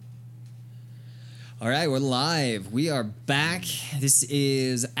All right, we're live. We are back. This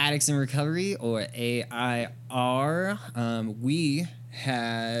is Addicts in Recovery, or AIR. We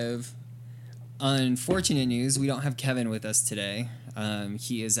have unfortunate news. We don't have Kevin with us today.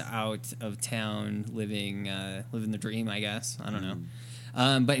 He is out of town living the dream, I guess. I don't know.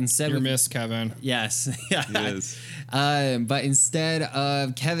 But instead, you're missed, Kevin. Yes. Yes. But instead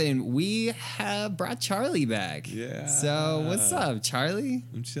of Kevin, we have brought Charlie back. Yeah. So what's up, Charlie?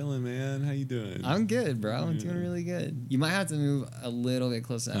 I'm chilling, man. How you doing? I'm good, bro. I'm doing really good. You might have to move a little bit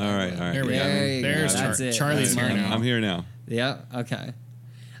closer. All right. There we go. There's There's it. Charlie's That's here mine. now. I'm here now. Yeah. Okay.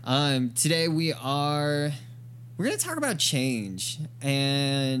 Today we're gonna talk about change,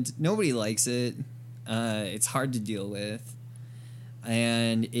 and nobody likes it. It's hard to deal with,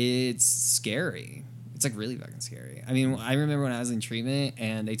 and it's scary. It's like really fucking scary. I mean, I remember when I was in treatment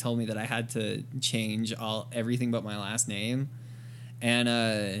and they told me that I had to change everything but my last name,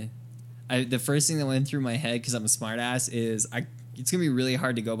 and the first thing that went through my head, because I'm a smart ass, is it's gonna be really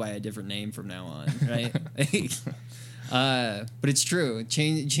hard to go by a different name from now on, right? But it's true.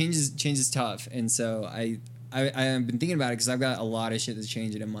 Change is tough, and so I've been thinking about it because I've got a lot of shit that's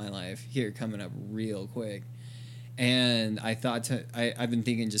changing in my life here coming up real quick, and I've been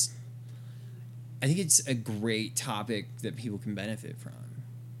thinking I think it's a great topic that people can benefit from,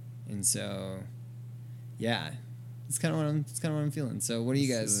 and so yeah, it's kind of what I'm feeling. So what are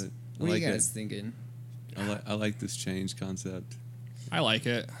you guys thinking? I like this change concept. I like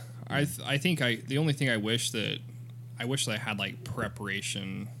it. I think the only thing I wish that I had like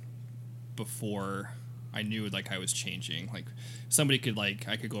preparation before I knew like I was changing. Like somebody could I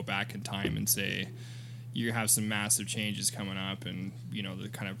could go back in time and say, you have some massive changes coming up, and to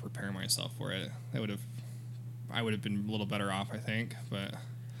kind of prepare myself for it. I would have been a little better off, I think. But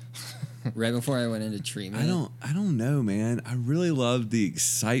right before I went into treatment, I don't know, man. I really love the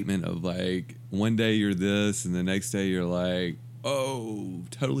excitement of like one day you're this and the next day you're like, oh,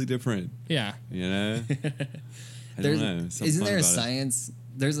 totally different. Yeah. You know? I don't know. Isn't there a science?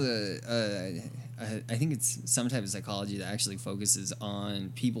 There's I think it's some type of psychology that actually focuses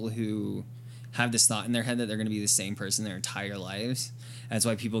on people who have this thought in their head that they're going to be the same person their entire lives. That's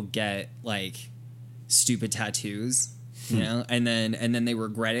why people get like stupid tattoos, and then they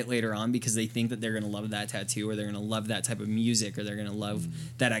regret it later on because they think that they're going to love that tattoo, or they're going to love that type of music, or they're going to love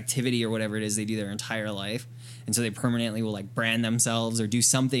that activity or whatever it is they do their entire life. And so they permanently will like brand themselves or do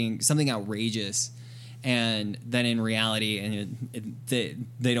something outrageous. And then in reality,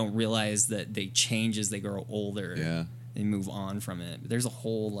 they don't realize that they change as they grow older. Yeah. And move on from it. There's a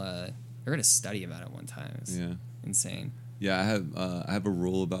whole I read a study about it one time. It's insane. Yeah, I have a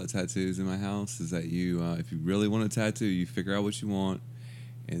rule about tattoos in my house, is that you if you really want a tattoo, you figure out what you want,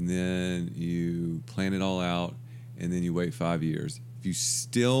 and then you plan it all out, and then you wait 5 years. If you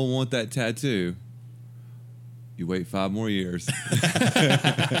still want that tattoo, you wait 5 more years.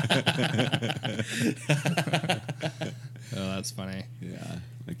 Oh, that's funny. Yeah,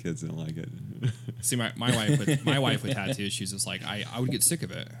 my kids don't like it. See, my wife with tattoos, she's just like, I would get sick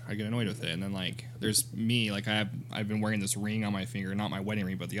of it. I get annoyed with it. And then like there's me, like I've been wearing this ring on my finger, not my wedding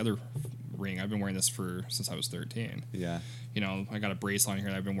ring, but the other ring. I've been wearing this since I was 13. Yeah. I got a bracelet on here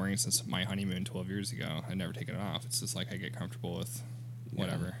that I've been wearing since my honeymoon 12 years ago. I've never taken it off. It's just like I get comfortable with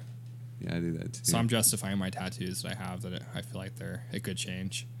whatever. Yeah, I do that too. So I'm justifying my tattoos that I have, that I feel like they're a good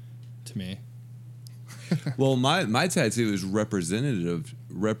change to me. Well, my tattoo is representative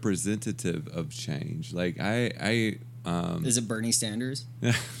of change. Like I Is it Bernie Sanders?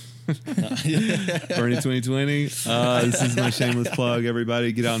 Bernie 2020. This is my shameless plug.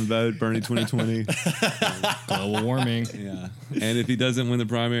 Everybody get out and vote. Bernie 2020. Global warming. Yeah. And if he doesn't win the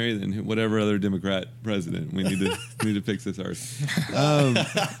primary, then whatever other Democrat president, we need to fix this earth.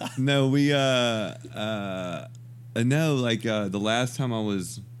 No, the last time I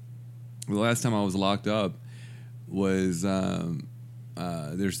was locked up was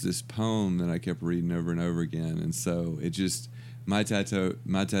there's this poem that I kept reading over and over again, and so it just my tattoo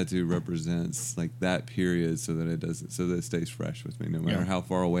represents like that period, so that it stays fresh with me no matter how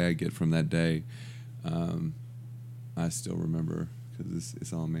far away I get from that day. I still remember because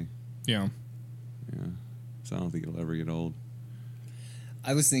it's on me. Yeah. So I don't think it'll ever get old.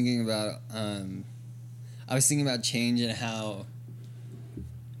 I was thinking about change and how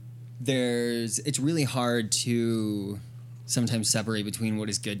it's really hard to sometimes separate between what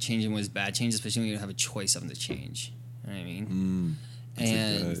is good change and what is bad change, especially when you don't have a choice of them to change. You know what I mean?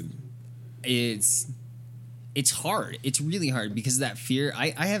 And it's hard. It's really hard because that fear.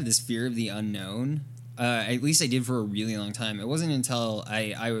 I have this fear of the unknown. At least I did for a really long time. It wasn't until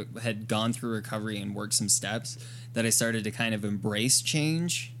I had gone through recovery and worked some steps that I started to kind of embrace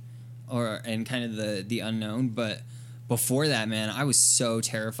change and kind of the unknown. But before that, man, I was so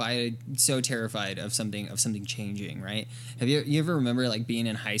terrified of something changing. Right? Have you ever remember like being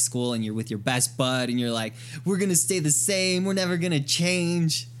in high school and you're with your best bud and you're like, we're gonna stay the same, we're never gonna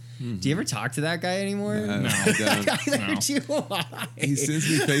change. Mm-hmm. Do you ever talk to that guy anymore? No, I don't. Why? He sends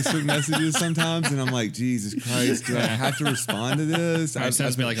me Facebook messages sometimes, and I'm like, Jesus Christ, do I have to respond to this? It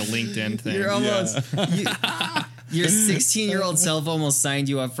sends me like a LinkedIn thing. You're almost your 16-year-old self almost signed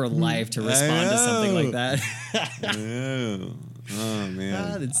you up for life to respond to something like that. Yeah. Oh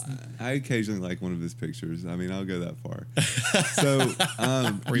man, I occasionally like one of his pictures. I mean, I'll go that far. So,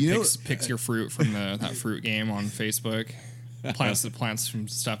 or he picks your fruit from that fruit game on Facebook. Plants some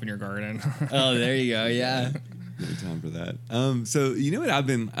stuff in your garden. Oh, there you go. Yeah. No time for that. So you know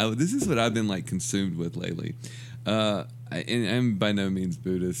what this is what I've been like consumed with lately. And I'm by no means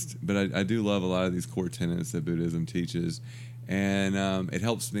Buddhist, but I do love a lot of these core tenets that Buddhism teaches. And it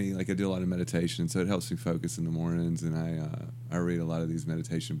helps me, like I do a lot of meditation, so it helps me focus in the mornings. And I read a lot of these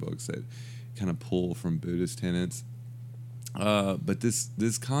meditation books that kind of pull from Buddhist tenets. But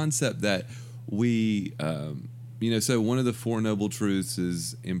this concept that we... so one of the Four Noble Truths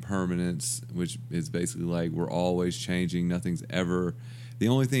is impermanence, which is basically like we're always changing. Nothing's ever the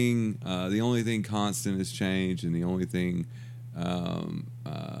only thing constant is change, and the only thing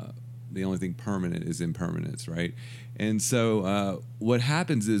permanent is impermanence, right? And so what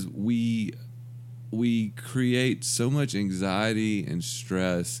happens is we create so much anxiety and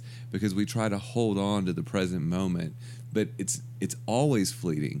stress because we try to hold on to the present moment, but it's always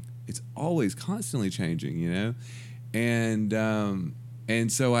fleeting. It's always constantly changing, and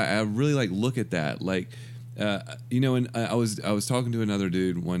so I really like look at that, like, and I was talking to another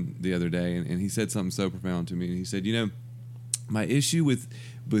dude the other day, and he said something so profound to me, and he said, my issue with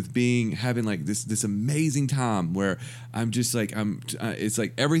having like this amazing time where I'm just like it's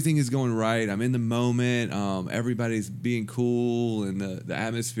like everything is going right. I'm in the moment. Everybody's being cool, and the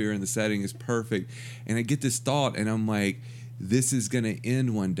atmosphere and the setting is perfect, and I get this thought, and I'm like, this is going to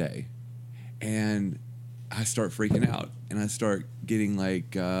end one day. And I start freaking out, and I start getting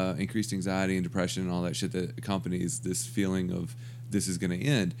like increased anxiety and depression and all that shit that accompanies this feeling of this is going to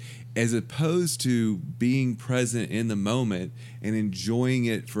end, as opposed to being present in the moment and enjoying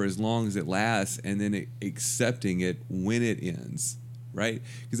it for as long as it lasts, and then accepting it when it ends. Right?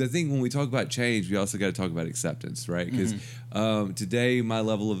 Because I think when we talk about change, we also got to talk about acceptance, right? Because today my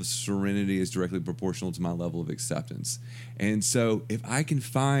level of serenity is directly proportional to my level of acceptance. And so if I can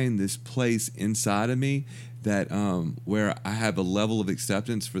find this place inside of me that where I have a level of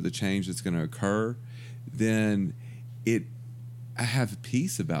acceptance for the change that's going to occur, then I have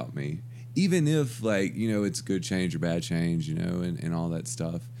peace about me. Even if, like, it's good change or bad change, and all that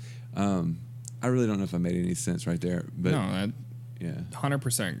stuff. I really don't know if I made any sense right there. But no, yeah,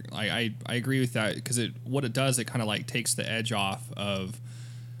 100%. I agree with that, because what it does, it kind of like takes the edge off of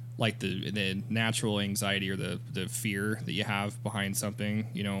like the natural anxiety or the fear that you have behind something,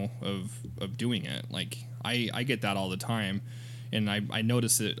 of doing it. Like I get that all the time, and I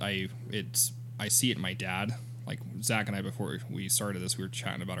notice it. I see it in my dad. Like Zach and I, before we started this, we were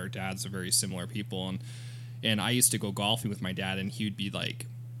chatting about our dads are very similar people, and I used to go golfing with my dad, and he would be like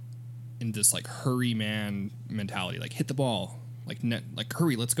in this like hurry man mentality, like hit the ball. Like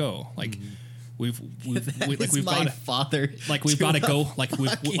hurry, let's go. Like we've got father. Like we've got to go. Like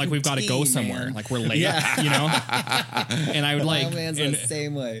we've got to go somewhere. Man. Like we're late. Yeah. And I would like. My man's the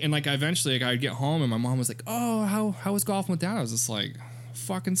same way. And like eventually, like, I'd get home and my mom was like, "Oh, how was golfing with Dad?" I was just like,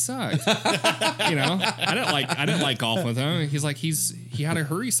 "Fucking sucked." I didn't like golfing with him. He's like he had to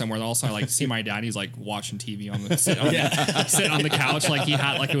hurry somewhere. And also, I like see my dad. He's like watching TV sitting on the couch, like he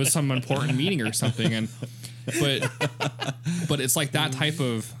had like it was some important meeting or something. But it's like that type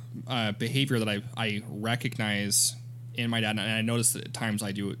of behavior that I recognize in my dad, and I notice that at times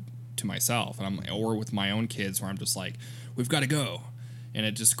I do it to myself, or with my own kids, where I'm just like, we've got to go, and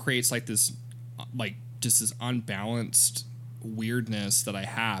it just creates like this, like just this unbalanced weirdness that I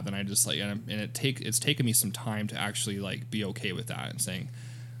have, and I just like, and it's taken me some time to actually like be okay with that and saying,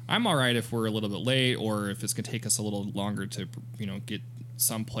 I'm all right if we're a little bit late, or if it's gonna take us a little longer to get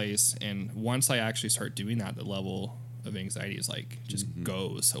someplace. And once I actually start doing that, the level of anxiety is like just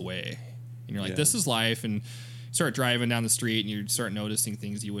goes away, and you're like, this is life. And you start driving down the street and you start noticing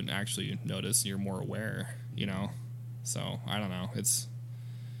things you wouldn't actually notice, and you're more aware, so I don't know, it's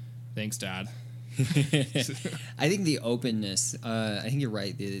thanks, Dad. I think the openness, I think you're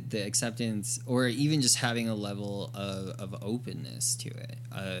right, the acceptance, or even just having a level of openness to it,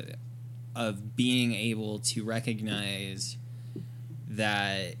 of being able to recognize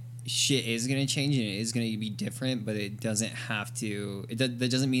that shit is going to change and it is going to be different, but it doesn't have to. That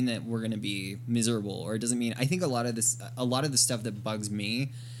doesn't mean that we're going to be miserable, or it doesn't mean. I think a lot of the stuff that bugs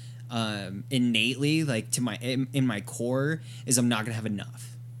me innately, like in my core, is I'm not going to have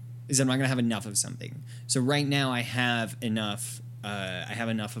enough. I'm not going to have enough of something. So right now I have enough. I have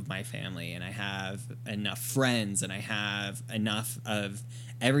enough of my family, and I have enough friends, and I have enough of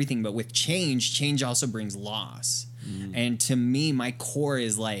everything. But with change also brings loss. And to me, my core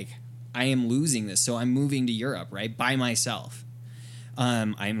is like, I am losing this. So I'm moving to Europe, right? By myself.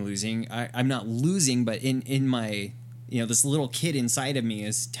 I'm losing. I'm not losing, but in my, this little kid inside of me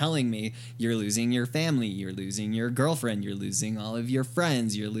is telling me, you're losing your family, you're losing your girlfriend, you're losing all of your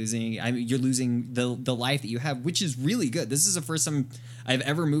friends, you're losing the life that you have, which is really good. This is the first time I've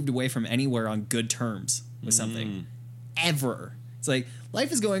ever moved away from anywhere on good terms with something. Ever. It's like,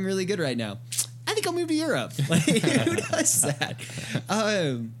 life is going really good right now. I think I'll move to Europe. Like, who does that?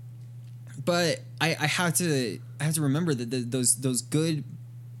 But I have to remember that those good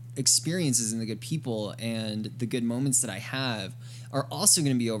experiences and the good people and the good moments that I have are also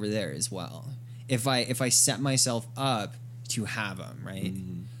going to be over there as well. If I set myself up to have them, right?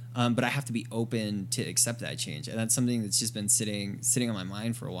 But I have to be open to accept that change, and that's something that's just been sitting on my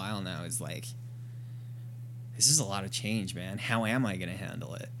mind for a while now. Is like, this is a lot of change, man. How am I going to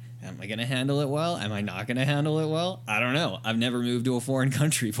handle it? Am I going to handle it well? Am I not going to handle it well? I don't know. I've never moved to a foreign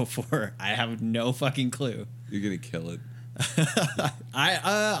country before. I have no fucking clue. You're going to kill it.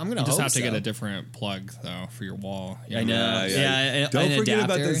 I'm gonna just hope have to so. get a different plug though for your wall. I know. Yeah. Don't forget adapter.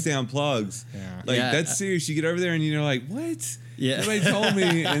 about those damn plugs. Yeah. Like that's serious. You get over there and you're like, what? Yeah. Nobody told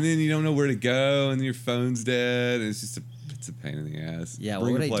me, and then you don't know where to go, and your phone's dead, and it's a pain in the ass. Yeah.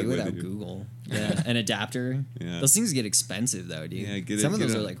 Bring what a would I plug do with without you. Google? Yeah. An adapter. Yeah. Those things get expensive though, dude. Yeah. Some of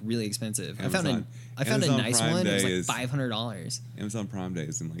those are like really expensive. Amazon. I found a Amazon nice Prime one. It was Day like $500. Amazon Prime Day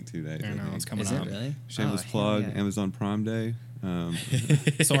is in like 2 days. I know, think. it's coming Is up. it really? Shameless Oh, plug. hell yeah. Amazon Prime Day.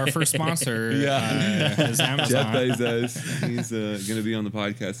 So our first sponsor is Amazon. Jeff Bezos. He's going to be on the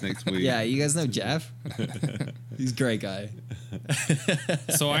podcast next week. Yeah, you guys know Jeff. He's a great guy.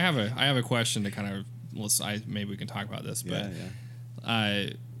 So I have a question to kind of maybe we can talk about this, but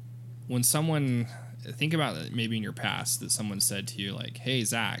when someone think about it, maybe in your past that someone said to you like, "Hey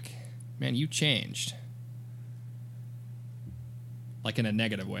Zach, man, you changed," like in a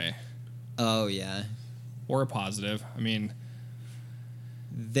negative way Oh yeah. or a positive. I mean,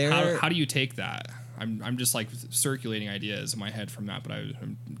 how do you take that? I'm just like circulating ideas in my head from that, but I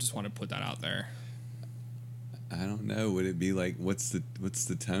just want to put that out there. I don't know. Would it be like what's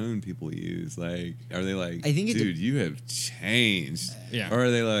the tone people use? Like, are they like, I think dude, you have changed? Yeah. Or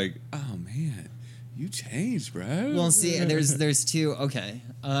are they like, oh man, you changed, bro? Well, see, there's two. Okay,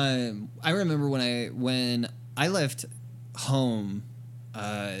 I remember when I left home,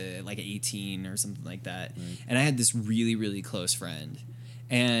 like 18 or something like that, and I had this really really close friend,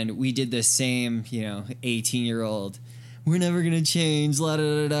 and we did the same, 18-year-old. We're never gonna change. La da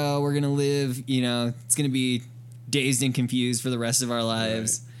da da. We're gonna live. It's gonna be dazed and confused for the rest of our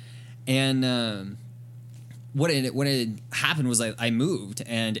lives, and what had happened was I moved,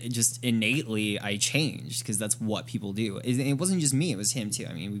 and it just innately I changed because that's what people do. It wasn't just me; it was him too.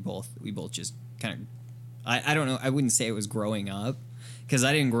 I mean, we both just kind of. I don't know. I wouldn't say it was growing up because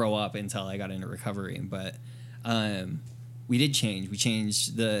I didn't grow up until I got into recovery, but we did change. We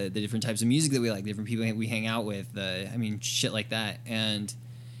changed the different types of music that we like, different people we hang out with. Shit like that. And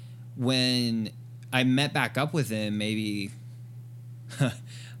when I met back up with him, maybe.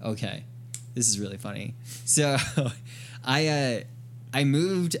 Okay. This is really funny. So I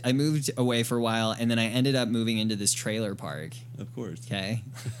moved away for a while, and then I ended up moving into this trailer park. Of course. Okay.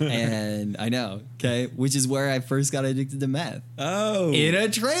 And I know, okay, which is where I first got addicted to meth. Oh. In a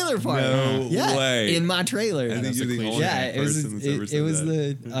trailer park. No way. In my trailer. I think you're the only person that's ever said it was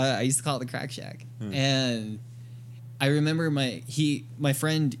that. I used to call it the crack shack. And I remember my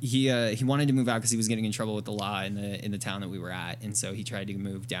friend, he wanted to move out because he was getting in trouble with the law in the town that we were at, and so he tried to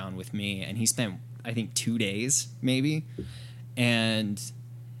move down with me, and he spent I think 2 days maybe, and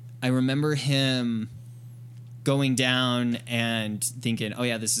I remember him going down and thinking, oh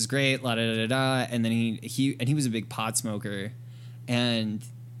yeah, this is great, la da da da, and then he was a big pot smoker, and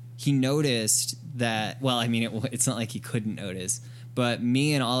he noticed that. Well, I mean, it's not like he couldn't notice. But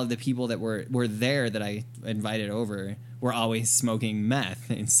me and all of the people that were there that I invited over were always smoking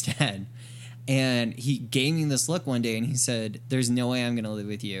meth instead. And he gave me this look one day and he said, there's no way I'm going to live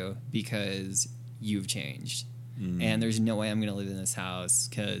with you because you've changed. And there's no way I'm going to live in this house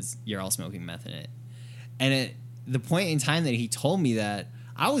because you're all smoking meth in it. And at the point in time that he told me that,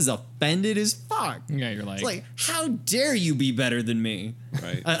 I was offended as fuck. Yeah, you're like, It's like, how dare you be better than me?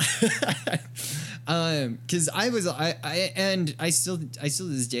 Right. Because I still to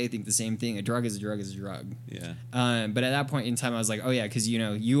this day think the same thing. A drug is a drug is a drug. Yeah. But at that point in time, I was like, oh yeah, because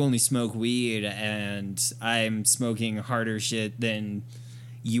you only smoke weed, and I'm smoking harder shit than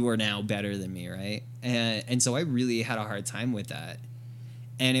you are now better than me, right? And so I really had a hard time with that,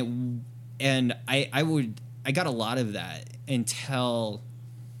 and I got a lot of that until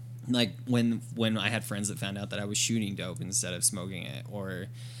like when I had friends that found out that I was shooting dope instead of smoking it, or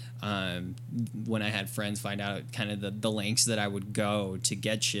when I had friends find out kind of the lengths that I would go to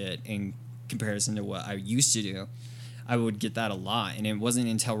get shit in comparison to what I used to do. I would get that a lot, and it wasn't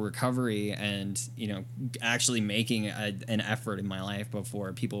until recovery and actually making an effort in my life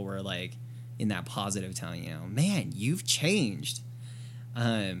before people were like in that positive telling, man, you've changed.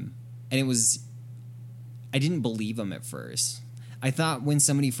 And it was, I didn't believe them at first. I thought when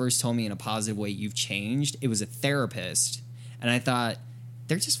somebody first told me in a positive way, you've changed, it was a therapist, and I thought,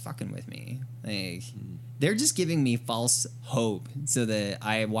 they're just fucking with me. Like, they're just giving me false hope so that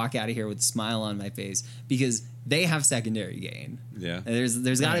I walk out of here with a smile on my face, because they have secondary gain. Yeah.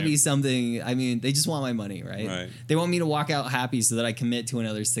 There's got to be something. I mean, they just want my money, right? Right. They want me to walk out happy so that I commit to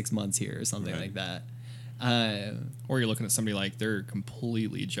another 6 months here or something like that. or you're looking at somebody like they're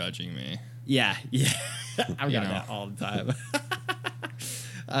completely judging me. Yeah. I've got that all the time.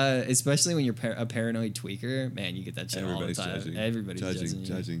 Especially when you're a paranoid tweaker, man, you get that shit all the time. Judging. Everybody's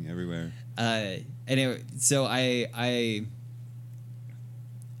judging everywhere. Anyway, so I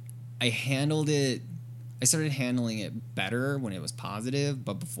handled it. I started handling it better when it was positive,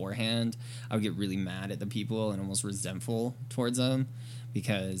 but beforehand, I would get really mad at the people and almost resentful towards them,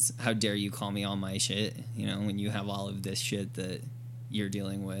 because how dare you call me on my shit, when you have all of this shit that you're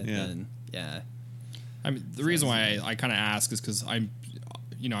dealing with. Yeah. And I mean, the reason why I kind of ask is because I'm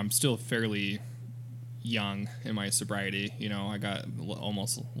still fairly young in my sobriety. I got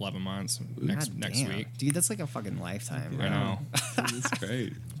almost 11 months next week. Dude, that's like a fucking lifetime. I know. That's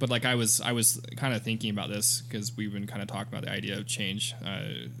great. But like I was kind of thinking about this because we've been kind of talking about the idea of change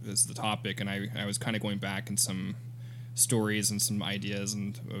as the topic, and I was kind of going back in some stories and some ideas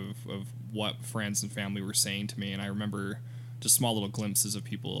and of what friends and family were saying to me, and I remember just small little glimpses of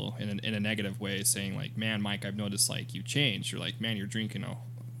people in a negative way saying like, man, Mike, I've noticed like you changed. You're like, man, you're drinking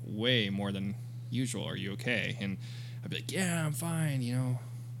way more than usual. Are you okay? And I'd be like, yeah, I'm fine.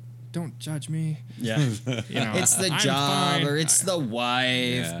 Don't judge me. Yeah. It's the I'm job fine. or it's the wife.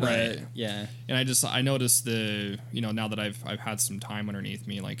 Yeah. But Right. yeah. And I noticed now that I've had some time underneath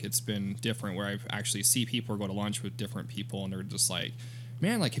me, like it's been different where I've actually see people or go to lunch with different people and they're just like,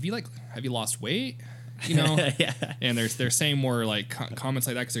 man, like have you lost weight? Yeah. And they're saying more like comments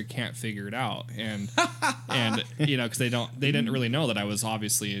like that because they can't figure it out, and because they didn't really know that I was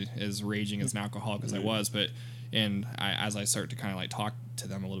obviously as raging as an alcoholic as I was, but as I start to kind of like talk to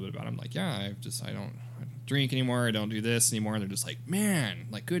them a little bit about it, I'm like, yeah, I don't drink anymore, I don't do this anymore, and they're just like, man,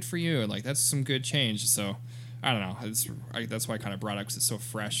 like good for you, and like that's some good change. So I don't know, that's why I kind of brought it up because it's so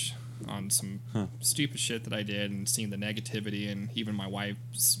fresh on some stupid shit that I did and seeing the negativity and even my wife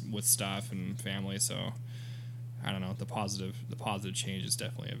with stuff and family. So I don't know, the positive change is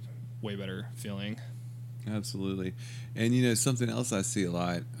definitely a way better feeling. Absolutely. And something else I see a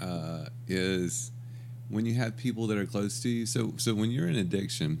lot is when you have people that are close to you. So when you're in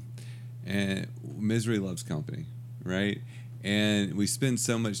addiction, and misery loves company, right? And we spend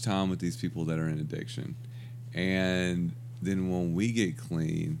so much time with these people that are in addiction, and then when we get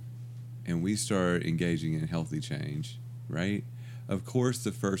clean and we start engaging in healthy change, right? Of course,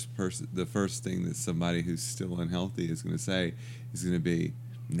 the first thing that somebody who's still unhealthy is going to say is going to be,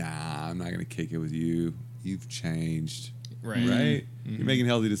 "Nah, I'm not going to kick it with you. You've changed, Right? Mm-hmm. You're making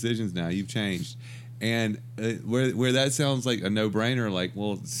healthy decisions now. You've changed." And where that sounds like a no-brainer, like,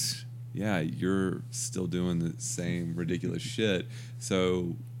 well, yeah, you're still doing the same ridiculous shit,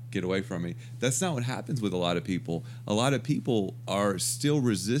 so get away from me. That's not what happens with a lot of people. A lot of people are still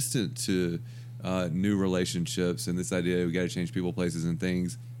resistant to new relationships and this idea we got to change people, places, and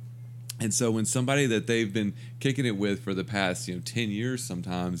things. And so when somebody that they've been kicking it with for the past 10 years,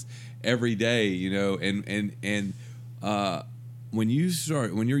 sometimes every day, and when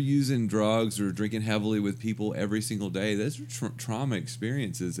you're using drugs or drinking heavily with people every single day, those are trauma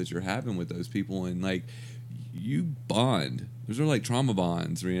experiences that you're having with those people, and like you bond. Those are like trauma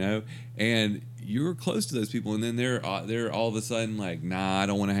bonds, and you're close to those people, and then they're all of a sudden like, nah, I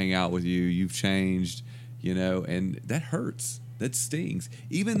don't want to hang out with you. You've changed, and that hurts. That stings.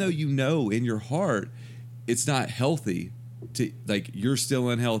 Even though in your heart it's not healthy. You're still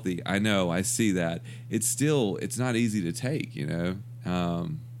unhealthy. I know. I see that. It's not easy to take.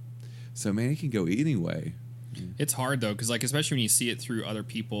 So man, it can go any way. It's hard though, because like especially when you see it through other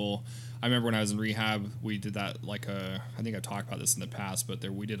people. I remember when I was in rehab, we did that like I think I've talked about this in the past, but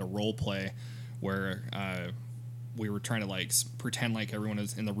we did a role play where we were trying to like pretend like everyone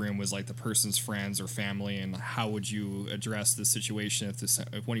in the room was like the person's friends or family, and how would you address this situation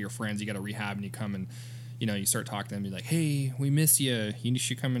if one of your friends, you got to rehab and you come and you start talking to them, you're like, hey, we miss you. You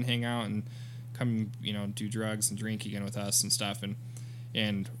should come and hang out and come do drugs and drink again with us and stuff,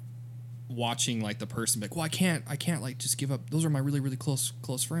 and watching like the person be like, well, I can't like just give up. Those are my really, really close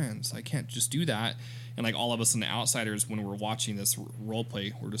friends. I can't just do that. And like all of us on the outsiders, when we're watching this role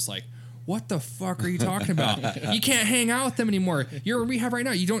play, we're just like, what the fuck are you talking about? You can't hang out with them anymore. You're in rehab right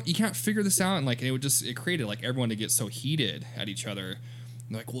now. You can't figure this out. And like, it created like everyone to get so heated at each other.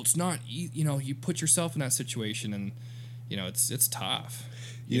 And like, well, it's not, you put yourself in that situation, and it's tough.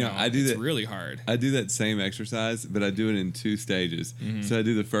 I do that. It's really hard. I do that same exercise, but I do it in 2 stages. Mm-hmm. So I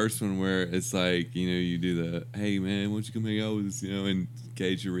do the first one where it's like, you do the, hey man, why don't you come hang out with us, and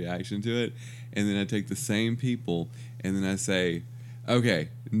gauge your reaction to it. And then I take the same people and then I say, okay,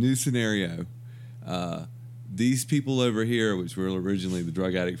 new scenario. These people over here, which were originally the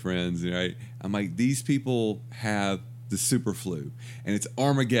drug addict friends, right? I'm like, these people have the super flu and it's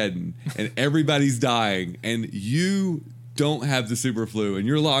Armageddon and everybody's dying, and you don't have the super flu and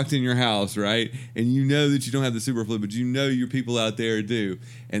you're locked in your house, right? And you know that you don't have the super flu, but your people out there do.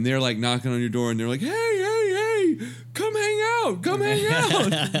 And they're like knocking on your door and they're like, hey, come hang out. What are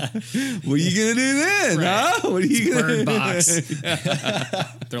you going to do then, right. huh? What are you going to do? Bird box.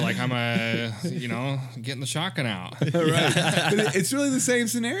 They're like, I'm getting the shotgun out. Right. But it's really the same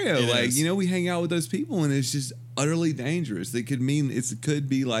scenario. It is. We hang out with those people and it's just utterly dangerous. It could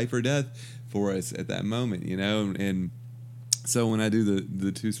be life or death for us at that moment, and so when I do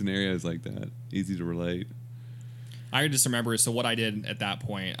the 2 scenarios like that, easy to relate. I just remember, so what I did at that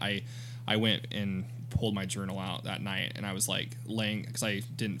point, I went and pulled my journal out that night, and I was like laying, because I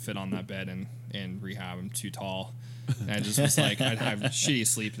didn't fit on that bed in rehab. I'm too tall. And I just was like, I'd have shitty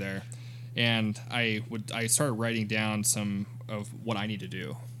sleep there. And I started writing down some of what I need to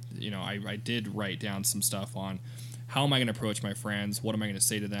do. I did write down some stuff on how am I going to approach my friends? What am I going to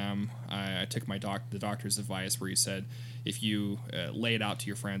say to them? I took the doctor's advice where he said, if you lay it out to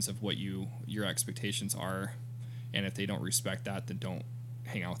your friends of what your expectations are, and if they don't respect that, then don't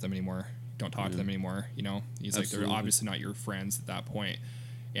hang out with them anymore. Don't talk to them anymore. He's like, they're obviously not your friends at that point.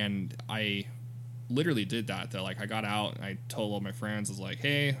 And I literally did that though. Like I got out and I told all my friends, I was like,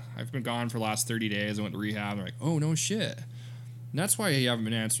 hey, I've been gone for the last 30 days. I went to rehab. They're like, oh no shit. And that's why you haven't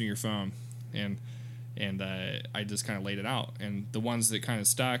been answering your phone. And I just kind of laid it out, and the ones that kind of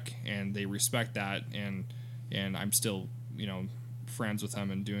stuck and they respect that, and I'm still friends with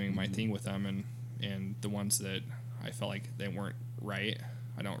them and doing my thing with them, and the ones that I felt like they weren't right,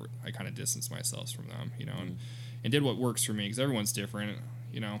 I kind of distanced myself from them, and did what works for me, because everyone's different,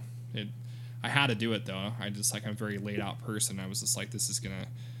 I had to do it though. I'm a very laid out person. I was just like, this is gonna,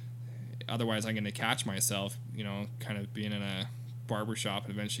 otherwise I'm gonna catch myself kind of being in a barbershop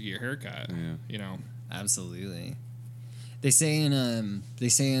and eventually get a haircut. Absolutely. They say in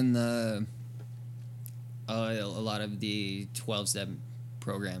the a lot of the 12-step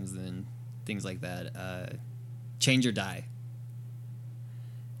programs and things like that, change or die.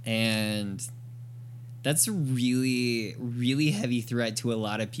 And that's a really, really heavy threat to a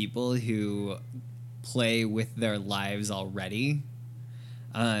lot of people who play with their lives already.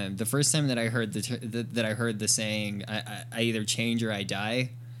 The first time that I heard the saying, I either change or I die,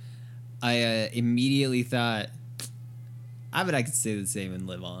 I immediately thought, I bet I could stay the same and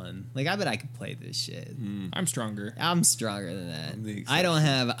live on. Like, I bet I could play this shit. I'm stronger. I'm stronger than that. I don't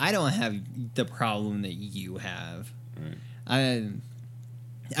have the problem that you have. Right.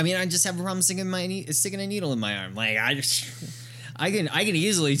 I mean, I just have a problem sticking a needle in my arm. Like, I can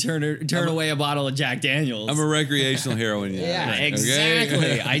easily turn away a bottle of Jack Daniels. I'm a recreational heroin. Yeah, exactly.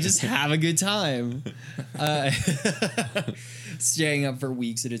 Okay? I just have a good time. Staying up for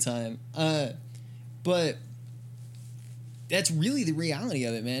weeks at a time. But that's really the reality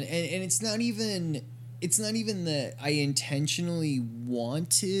of it, man. And it's not even that I intentionally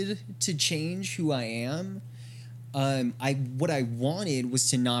wanted to change who I am. What I wanted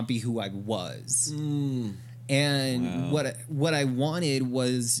was to not be who I was. And wow. what I wanted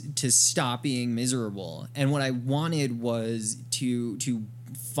was to stop being miserable. And what I wanted was to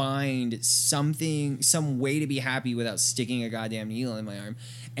find some way to be happy without sticking a goddamn needle in my arm.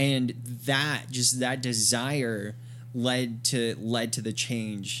 And that desire led to the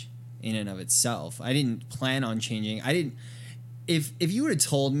change in and of itself. I didn't plan on changing. If you would have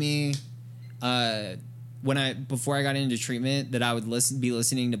told me before I got into treatment that I would be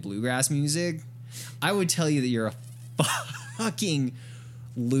listening to bluegrass music, I would tell you that you're a fucking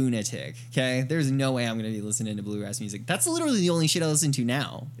lunatic. Okay, there's no way I'm going to be listening to bluegrass music. That's literally the only shit I listen to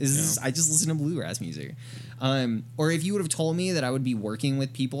now. I just listen to bluegrass music. Or if you would have told me that I would be working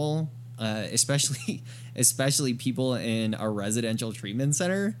with people, especially people in a residential treatment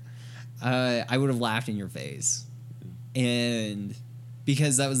center, I would have laughed in your face. And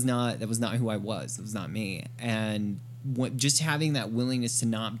because that was not who I was. It was not me. And just having that willingness to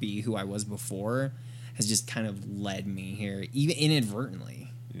not be who I was before has just kind of led me here, even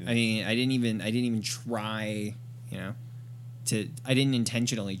inadvertently. Yeah. I mean, I didn't even try, I didn't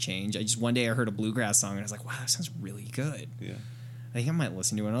intentionally change. I just, one day I heard a bluegrass song and I was like, wow, that sounds really good. Yeah. I think I might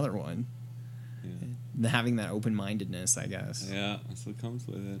listen to another one. Yeah. Having that open-mindedness, I guess. Yeah, that's what comes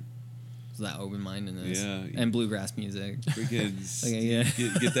with it. So that open-mindedness. Yeah. And bluegrass music.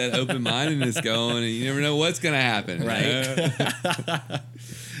 Freaking get that open-mindedness going, and you never know what's going to happen. Right.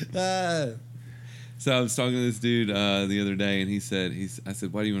 So I was talking to this dude the other day, and I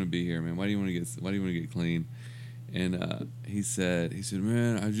said, why do you want to be here, man? Why do you want to get clean? And he said,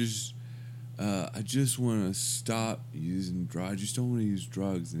 man, I just want to stop using drugs. I just don't want to use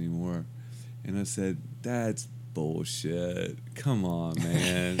drugs anymore. And I said, that's bullshit. Come on,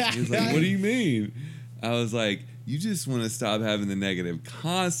 man. He was like, what do you mean? I was like, you just want to stop having the negative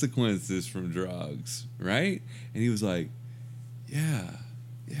consequences from drugs, right? And he was like, yeah,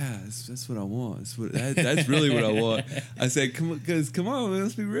 that's what I want. That's really what I want. I said, come on, man,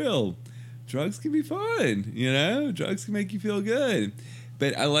 let's be real. Drugs can be fun, Drugs can make you feel good.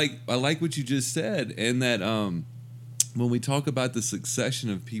 But I like what you just said, and that when we talk about the succession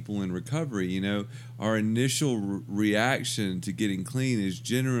of people in recovery, our initial reaction to getting clean is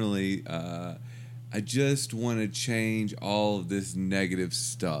generally, I just want to change all of this negative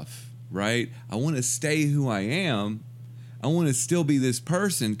stuff, right? I want to stay who I am. I want to still be this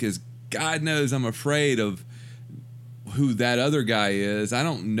person because God knows I'm afraid of who that other guy is. I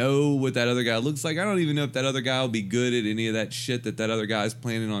don't know what that other guy looks like. I don't even know if that other guy will be good at any of that shit that other guy's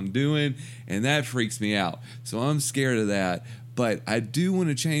planning on doing, and that freaks me out. So I'm scared of that. But I do want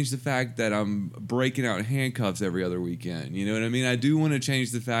to change the fact that I'm breaking out handcuffs every other weekend. You know what I mean? I do want to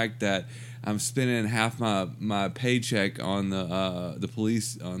change the fact that I'm spending half my paycheck on the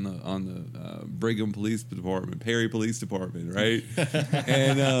police on the Brigham Police Department, Perry Police Department, right?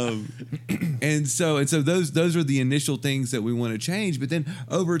 and so those are the initial things that we want to change. But then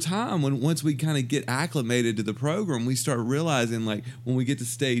over time, once we kind of get acclimated to the program, we start realizing, like, when we get to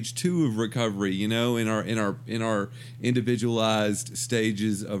stage 2 of recovery, in our individualized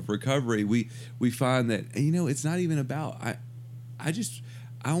stages of recovery, we find that it's not even about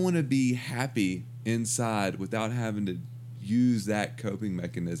I want to be happy inside without having to use that coping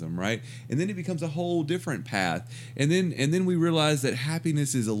mechanism, right? And then it becomes a whole different path. And then we realize that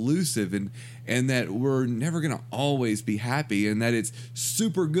happiness is elusive and that we're never going to always be happy, and that it's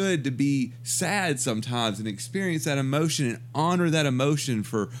super good to be sad sometimes and experience that emotion and honor that emotion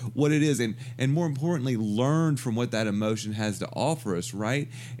for what it is, and more importantly, learn from what that emotion has to offer us, right?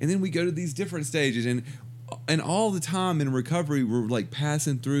 And then we go to these different stages, and all the time in recovery, we're like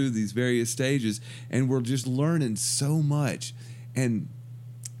passing through these various stages, and we're just learning so much. And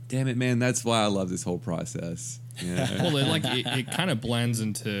damn it, man, that's why I love this whole process. Yeah. Well, it kind of blends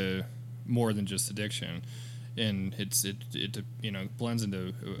into more than just addiction, and it blends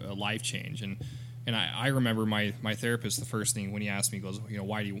into a life change. And I remember my therapist, the first thing when he asked me, he goes,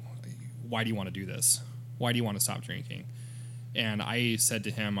 why do you want to do this? Why do you want to stop drinking? And I said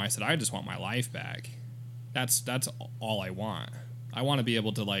to him, I just want my life back. That's all I want. I want to be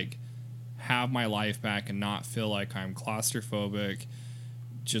able to have my life back and not feel like I'm claustrophobic,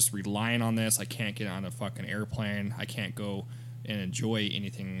 just relying on this. I can't get on a fucking airplane. I can't go and enjoy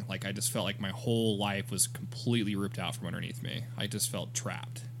anything. I just felt like my whole life was completely ripped out from underneath me. I just felt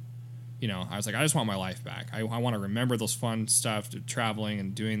trapped. I was like, I just want my life back. I want to remember those fun stuff, traveling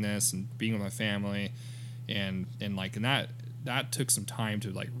and doing this and being with my family, and that took some time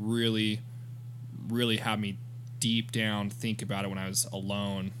to really have me deep down think about it when I was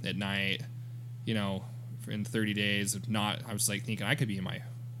alone at night, in 30 days of I was thinking I could be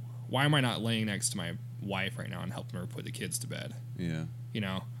why am I not laying next to my wife right now and helping her put the kids to bed? Yeah.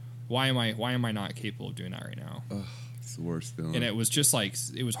 Why am I not capable of doing that right now? Ugh, it's the worst feeling. And it was just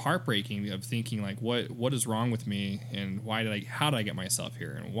it was heartbreaking of thinking what is wrong with me, and how did I get myself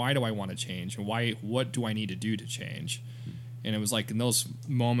here, and why do I want to change, and what do I need to do to change? And it was in those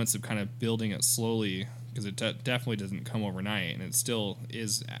moments of kind of building it slowly, because it definitely doesn't come overnight, and it still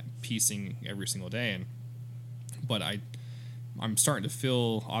is piecing every single day. But I'm starting to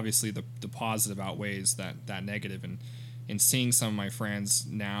feel obviously the positive outweighs that negative, and seeing some of my friends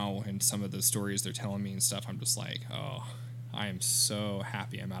now and some of the stories they're telling me and stuff, I'm just like, oh, I am so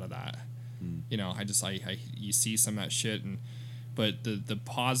happy I'm out of that. You know, I you see some of that shit, but the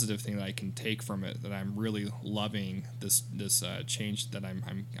positive thing that I can take from it, that I'm really loving this change that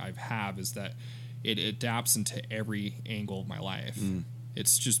I have, is that it adapts into every angle of my life.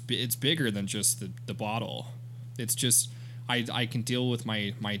 It's bigger than just the bottle. It's just I can deal with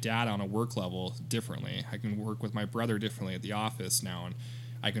my dad on a work level differently. I can work with my brother differently at the office now, and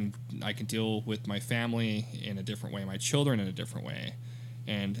I can deal with my family in a different way, my children in a different way,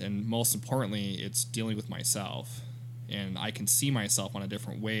 and most importantly, it's dealing with myself, and I can see myself on a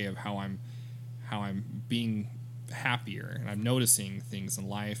different way of how I'm being happier, and I'm noticing things in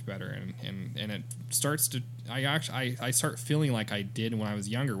life better, and it starts to I start feeling like I did when I was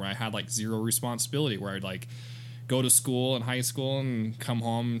younger, when I had like zero responsibility, where I'd like go to school in high school and come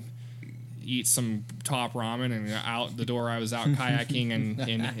home, eat some top ramen, and out the door I was out kayaking and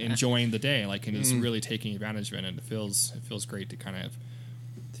enjoying the day, like, and it's really taking advantage of it, and it feels great to kind of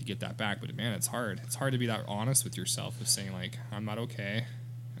to get that back. But man, it's hard to be that honest with yourself, of saying like, I'm not okay,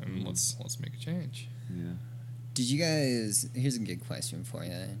 and let's make a change. Yeah. Did you guys, here's a good question for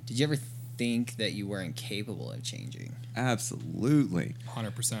you, did you ever think that you weren't capable of changing? Absolutely.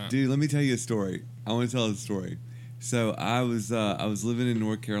 100%. Dude, let me tell you a story. I want to tell a story. So I was living in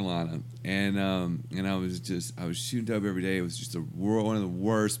North Carolina, and I was shooting dope every day. It was just one of the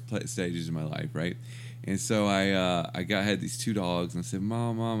worst stages of my life, right? And so I had these two dogs, and I said,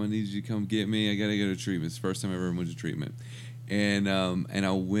 Mom, I need you to come get me. I gotta go to treatment. It's the first time I ever went to treatment. And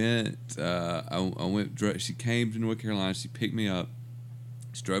I went. She came to North Carolina. She picked me up.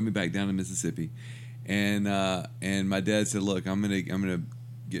 She drove me back down to Mississippi, and my dad said, "Look,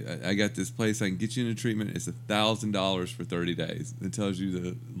 I got this place I can get you into treatment. It's $1,000 for 30 days. It tells you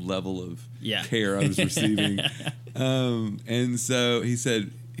the level of care I was receiving." And so he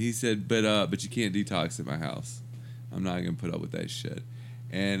said, but you can't detox at my house. I'm not gonna put up with that shit.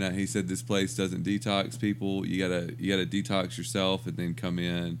 And he said, this place doesn't detox people. You gotta detox yourself and then come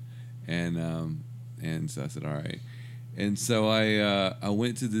in. And so I said, all right. And so I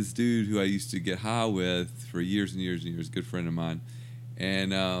went to this dude who I used to get high with for years and years and years, a good friend of mine.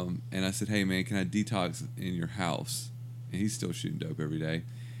 And I said, hey man, can I detox in your house? And he's still shooting dope every day.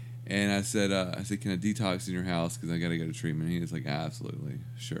 And I said, can I detox in your house, because I gotta go to treatment? And he was like, absolutely,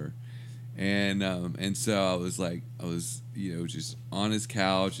 sure. And so I was just on his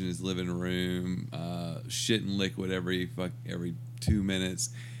couch in his living room, shitting liquid every 2 minutes.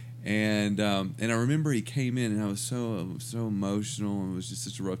 And I remember he came in, and I was so emotional, and it was just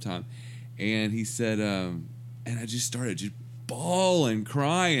such a rough time. And he said, and I just started just bawling,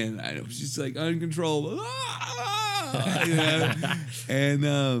 crying. I was just like uncontrollable. You know?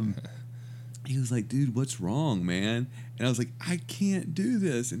 And he was like, dude, what's wrong, man? And I was like, I can't do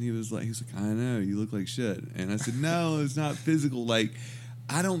this. And he was like, I know, you look like shit. And I said, no, it's not physical. Like,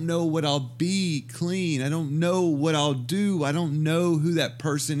 I don't know what I'll be clean. I don't know what I'll do. I don't know who that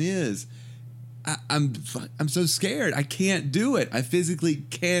person is. I'm so scared. I can't do it. I physically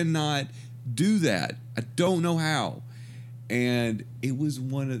cannot do that. I don't know how. And it was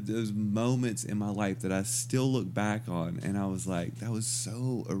one of those moments in my life that I still look back on, and I was like, that was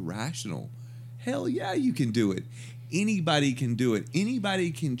so irrational. Hell yeah, you can do it. Anybody can do it.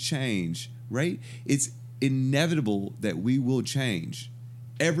 Anybody can change, right? It's inevitable that we will change.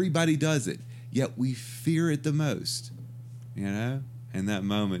 Everybody does it, yet we fear it the most, you know? And that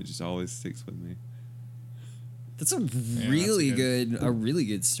moment just always sticks with me. That's a really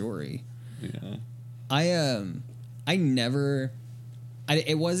good story. Yeah.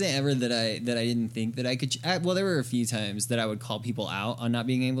 It wasn't ever that I didn't think that I could. Well, there were a few times that I would call people out on not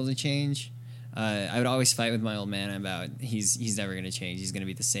being able to change. I would always fight with my old man about he's never going to change. He's going to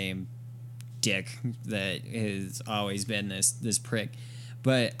be the same dick that has always been this prick.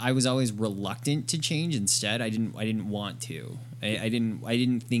 But I was always reluctant to change. Instead, I didn't want to. I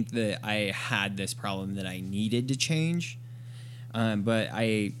didn't think that I had this problem that I needed to change. But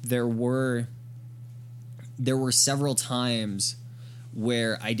there were several times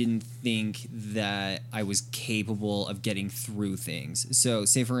where I didn't think that I was capable of getting through things. So,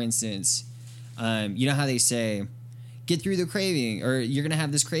 say for instance, you know how they say, get through the craving, or you're gonna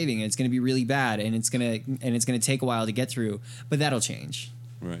have this craving, and it's gonna be really bad, and it's gonna take a while to get through, but that'll change.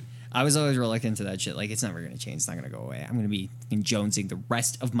 Right. I was always reluctant to that shit. Like, it's never gonna change. It's not gonna go away. I'm gonna be jonesing the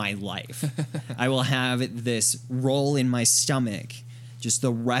rest of my life. I will have this roll in my stomach just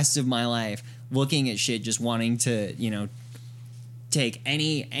the rest of my life, looking at shit, just wanting to, take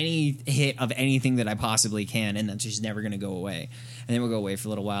any hit of anything that I possibly can, and that's just never going to go away. And then we'll go away for a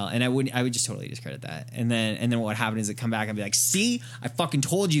little while, and I would just totally discredit that. And then what happened is it come back and be like, see, I fucking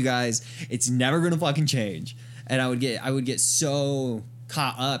told you guys, it's never going to fucking change. And I would get so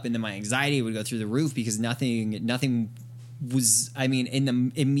caught up, and then my anxiety would go through the roof because nothing was, I mean, in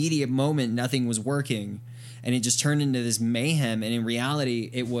the immediate moment, nothing was working, and it just turned into this mayhem. And in reality,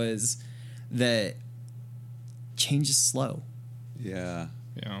 it was that change is slow. Yeah.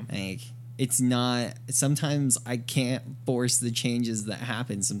 Like, it's not, sometimes I can't force the changes that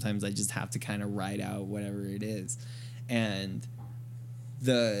happen. Sometimes I just have to kind of ride out whatever it is. And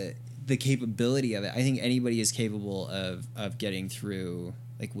the capability of it, I think anybody is capable of getting through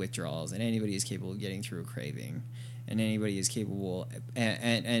like withdrawals, and anybody is capable of getting through a craving, and anybody is capable,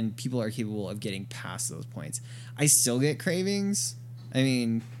 and people are capable of getting past those points. I still get cravings. I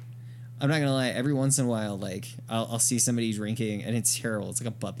mean, I'm not gonna lie. Every once in a while, like I'll see somebody drinking, and it's terrible. It's like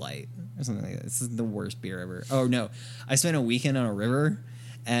a Bud Light or something like that. This is the worst beer ever. Oh no, I spent a weekend on a river,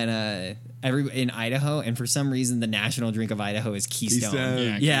 and in Idaho, and for some reason, the national drink of Idaho is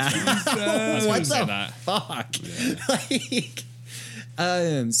Keystone. Yeah. What say the that. fuck? Like,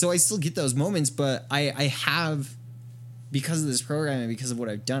 so I still get those moments, but I have, because of this program and because of what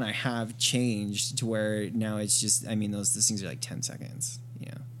I've done, I have changed to where now it's just, I mean, those things are like 10 seconds.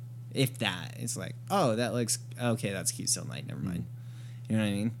 If that, it's like, oh, that looks okay. That's Keystone Light. Never mind. You know what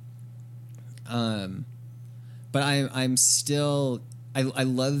I mean? But I'm still. I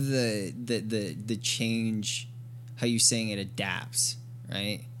love the change. How you saying it adapts,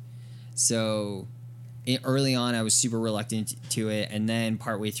 right? So, early on, I was super reluctant to it, and then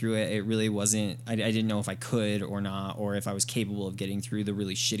partway through it, it really wasn't. I didn't know if I could or not, or if I was capable of getting through the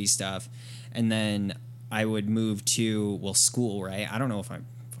really shitty stuff, and then I would move to school, right? I don't know if I'm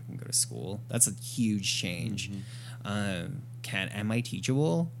go to school. That's a huge change. Am I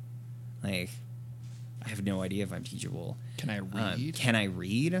teachable? Like, I have no idea if I'm teachable. Can I read? Can I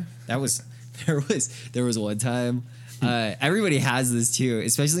read? There was one time. Everybody has this too,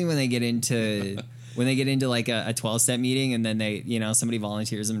 especially when they get into like a 12-step meeting, and then somebody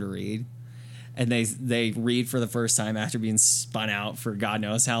volunteers them to read, and they read for the first time after being spun out for God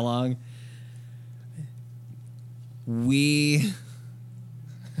knows how long. We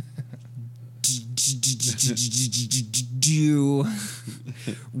do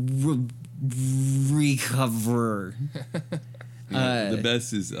recover. The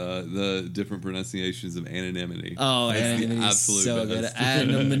best is the different pronunciations of annermity. Oh, anonymity is so good.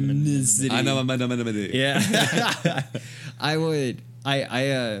 Anonymity. Yeah.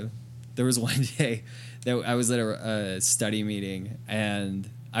 There was one day that I was at a study meeting, and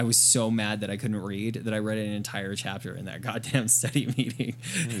I was so mad that I couldn't read that I read an entire chapter in that goddamn study meeting.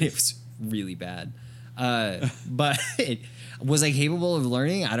 And it was really bad. But was I capable of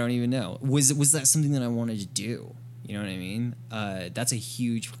learning? I don't even know. Was that something that I wanted to do? You know what I mean? That's a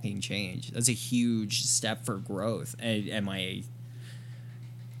huge fucking change. That's a huge step for growth. Am I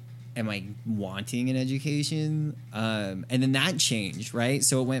wanting an education? And then that changed, right?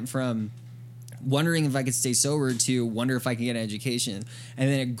 So it went from wondering if I could stay sober to wonder if I can get an education. And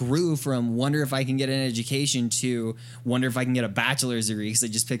then it grew from wonder if I can get an education to wonder if I can get a bachelor's degree because I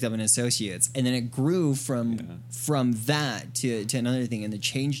just picked up an associate's. And then it grew from that to another thing. And the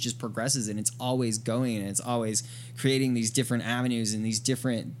change just progresses, and it's always going, and it's always creating these different avenues and these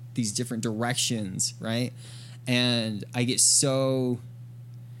different directions, right? And I think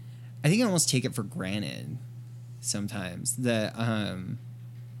I almost take it for granted sometimes that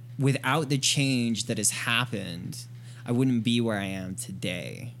without the change that has happened, I wouldn't be where I am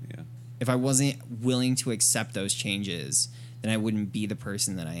today. Yeah. If I wasn't willing to accept those changes, then I wouldn't be the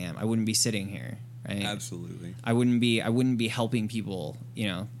person that I am. I wouldn't be sitting here, right? Absolutely. I wouldn't be helping people,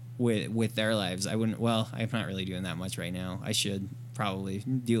 with their lives. I'm not really doing that much right now. I should probably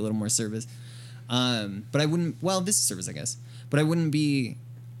do a little more service. But I wouldn't, this is service, I guess. But I wouldn't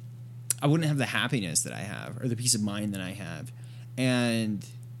have the happiness that I have or the peace of mind that I have. And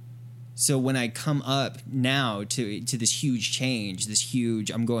so when I come up now to this huge change,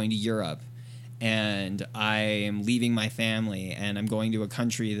 I'm going to Europe, and I am leaving my family, and I'm going to a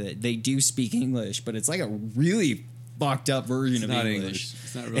country that they do speak English, but it's like a really fucked up version of English.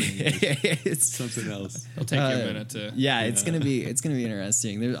 It's not really English. It's something else. It'll take you a minute to. Yeah, it's gonna be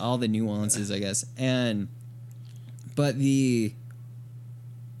interesting. There's all the nuances, I guess, but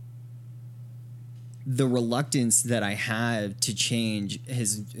the reluctance that I have to change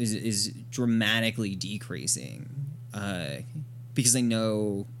is dramatically decreasing, because I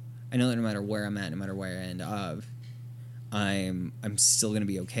know that no matter where I'm at, no matter where I end up, I'm still gonna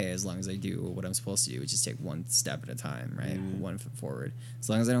be okay as long as I do what I'm supposed to do, which is take one step at a time, right? One foot forward. As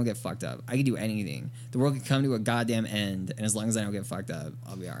long as I don't get fucked up, I can do anything. The world can come to a goddamn end, and as long as I don't get fucked up,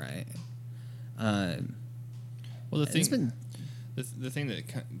 I'll be all right. Well, the thing that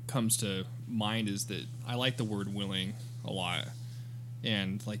comes to mind is that I like the word willing a lot,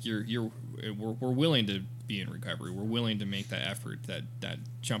 and like we're willing to be in recovery. We're willing to make that effort, that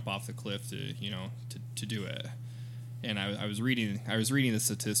jump off the cliff to do it. And I was reading the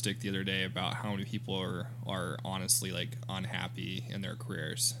statistic the other day about how many people are honestly like unhappy in their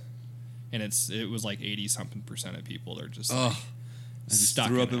careers, and it was like 80-something% of people that are just like, I just stuck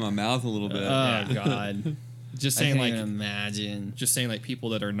threw in up in my mouth a little bit. Oh God. Just I saying, can't like, even imagine. just saying, like, people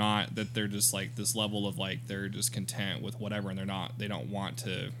that are not, that they're just like this level of like they're just content with whatever, and they don't want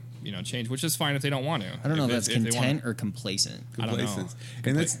to, change, which is fine if they don't want to. I don't know if that's they content or complacent. I don't know. Complacence.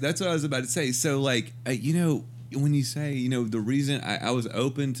 And that's what I was about to say. So like when you say the reason I was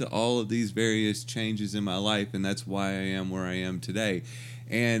open to all of these various changes in my life, and that's why I am where I am today.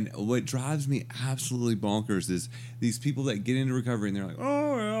 And what drives me absolutely bonkers is these people that get into recovery and they're like,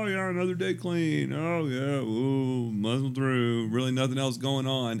 oh, well, yeah, another day clean. Oh, yeah, ooh, muzzle through. Really nothing else going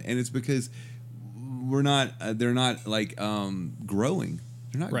on. And it's because they're not like growing.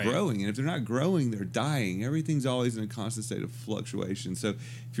 They're not growing. And if they're not growing, they're dying. Everything's always in a constant state of fluctuation. So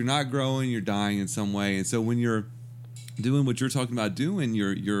if you're not growing, you're dying in some way. And so when you're doing what you're talking about doing,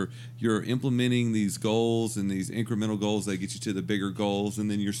 you're implementing these goals and these incremental goals that get you to the bigger goals, and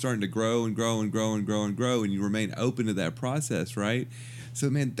then you're starting to grow and grow and grow and grow and grow, and you remain open to that process, right? So,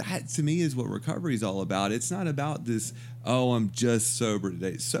 man, that to me is what recovery is all about. It's not about this, oh, I'm just sober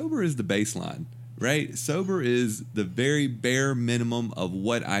today. Sober is the baseline, right? Sober is the very bare minimum of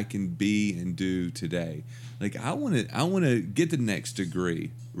what I can be and do today. Like I want to get the next degree,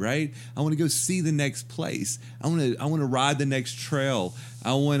 right? I want to go see the next place. I want to ride the next trail.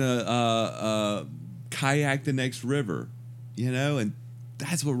 I want to kayak the next river, and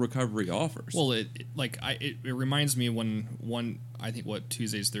that's what recovery offers. Well, it reminds me when I think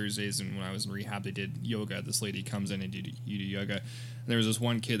Tuesdays, Thursdays, and when I was in rehab, they did yoga. This lady comes in and you do yoga. And there was this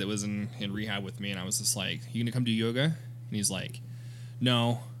one kid that was in rehab with me, and I was just like, "You gonna come do yoga?" And he's like,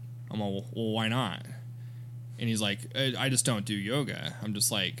 "No." I'm like, "Well, why not?" And he's like, I just don't do yoga. I'm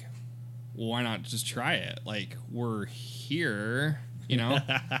just like, well, why not just try it? Like, we're here,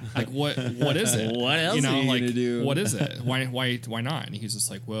 like what is it? What else are you like, gonna do? What is it? Why not? And he's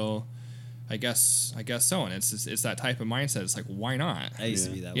just like, well, I guess so. And it's that type of mindset. It's like, why not? I used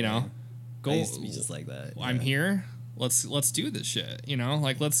to be that way. Go. I used to be just like that. I'm here. Let's do this shit.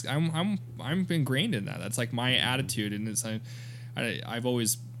 Like I'm ingrained in that. That's like my attitude, and it's I've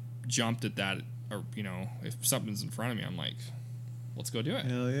always jumped at that. Or if something's in front of me, I'm like, let's go do it.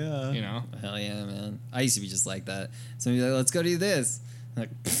 Hell yeah. Hell yeah, man. I used to be just like that. Somebody's like, let's go do this. I'm like,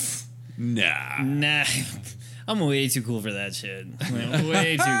 nah. I'm way too cool for that shit. I'm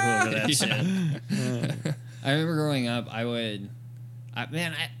way too cool for that shit. I remember growing up,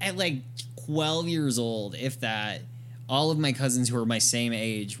 at like 12 years old, if that, all of my cousins who were my same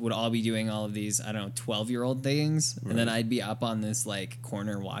age would all be doing all of these, 12-year-old things. Right. And then I'd be up on this like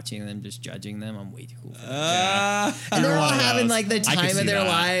corner watching them, just judging them. I'm way too cool for that. And they're all having like the time of their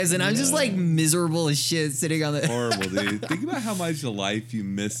lives. And I'm just like miserable as shit sitting on the... Horrible, dude. Think about how much of life you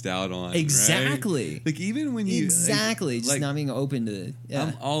missed out on. Exactly. Right? Like even when you... Exactly. Just not being open to it. Yeah.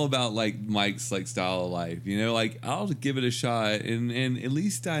 I'm all about like Mike's like style of life. Like I'll give it a shot. And at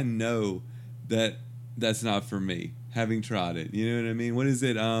least I know that that's not for me. Having tried it, you know what I mean? What is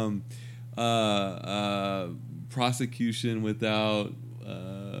it? Prosecution without.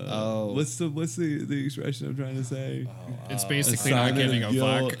 What's the expression I'm trying to say? It's basically not giving a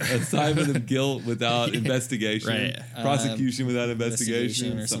fuck. Assignment of guilt without investigation. Right. Prosecution without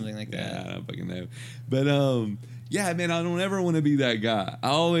investigation or something like that. Yeah, I don't fucking know. But yeah, man, I don't ever want to be that guy. I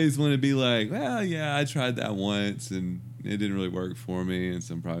always want to be like, well, yeah, I tried that once and it didn't really work for me, and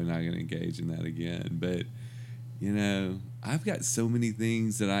so I'm probably not going to engage in that again. But I've got so many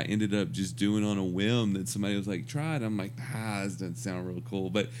things that I ended up just doing on a whim that somebody was like, try it. I'm like, this doesn't sound real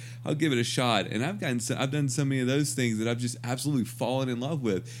cool, but I'll give it a shot. And I've done so many of those things that I've just absolutely fallen in love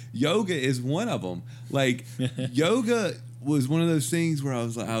with. Yoga is one of them. Like yoga was one of those things where I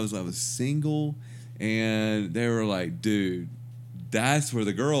was single, and they were like, dude, that's where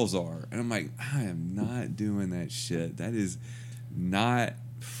the girls are. And I'm like, I am not doing that shit. That is not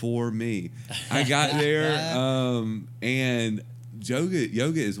for me. I got there, and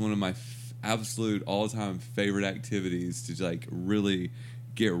yoga is one of my absolute all-time favorite activities to like really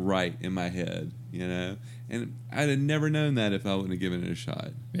get right in my head, and I'd have never known that if I wouldn't have given it a shot.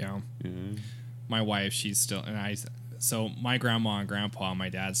 Yeah. My wife, she's still, and So my grandma and grandpa on my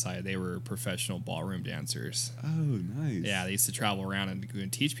dad's side, they were professional ballroom dancers. Oh, nice. Yeah, they used to travel around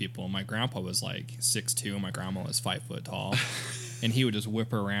and teach people. And my grandpa was like 6'2", and my grandma was 5 foot tall. And he would just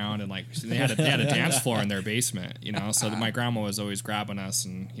whip her around, and like they had a dance floor in their basement, you know. So my grandma was always grabbing us,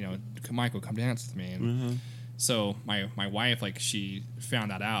 and you know, Michael, come dance with me. And so my wife, like, she found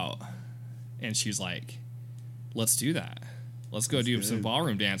that out, and she was like, let's do that. Let's go do some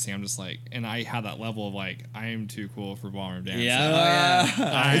ballroom dancing. I'm just like, and I had that level of like, I am too cool for ballroom dancing. Yeah,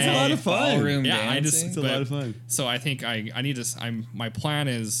 It's a lot of fun. Ballroom Yeah, dancing. It's a lot of fun. So I think I need to. My plan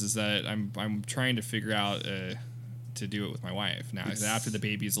is that I'm trying to figure out to do it with my wife now. After the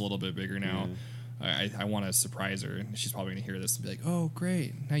baby's a little bit bigger now, I want to surprise her. She's probably gonna hear this and be like, "Oh,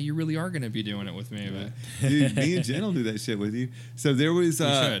 great! Now you really are gonna be doing it with me." Yeah. But Dude, me and Jen will do that shit with you. So there was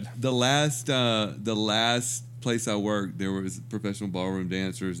the last place I worked. There was professional ballroom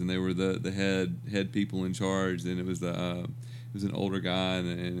dancers, and they were the head people in charge. And it was it was an older guy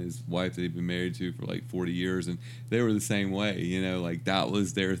and his wife that he'd been married to for like 40 years, and they were the same way. You know, like that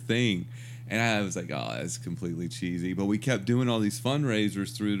was their thing. And I was like, oh, that's completely cheesy. But we kept doing all these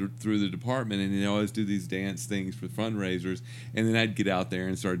fundraisers through the department, and they always do these dance things for fundraisers. And then I'd get out there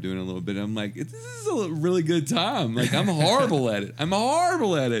and start doing a little bit. I'm like, this is a really good time. Like, I'm horrible at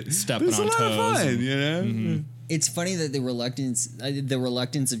it. Stepping it's on a lot toes. of fun, you know? Mm-hmm. It's funny that the reluctance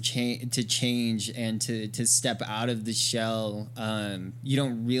of to change and to step out of the shell. You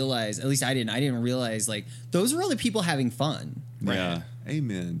don't realize. At least I didn't. I didn't realize like those are all the people having fun. Yeah.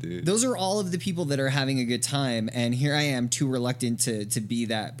 Amen, dude. Those are all of the people that are having a good time, and here I am too reluctant to be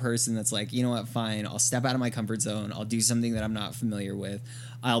that person that's like, you know what, fine, I'll step out of my comfort zone, I'll do something that I'm not familiar with,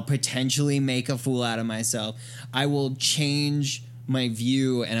 I'll potentially make a fool out of myself, I will change my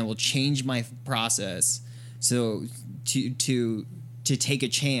view and I will change my process so to take a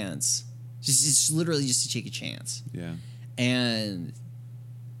chance, just literally just to take a chance. Yeah. And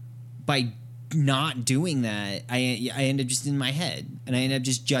by not doing that, I end up just in my head, and I end up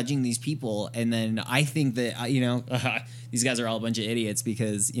just judging these people, and then I think that these guys are all a bunch of idiots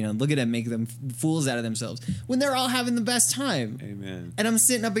because look at them, make them fools out of themselves when they're all having the best time. Amen. And I'm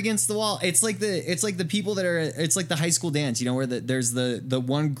sitting up against the wall. It's like the people that are. It's like the high school dance, where there's the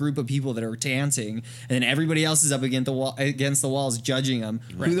one group of people that are dancing, and then everybody else is up against the walls judging them.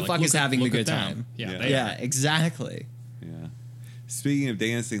 Right, Who the like, fuck is having the good time? Yeah, Exactly. Yeah. Speaking of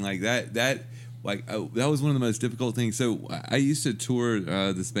dancing, like that was one of the most difficult things. So I used to tour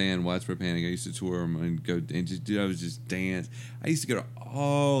this band, Widespread Panic. I used to tour them and go and I was just dance. I used to go to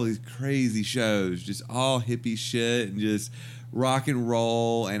all these crazy shows, just all hippie shit and just rock and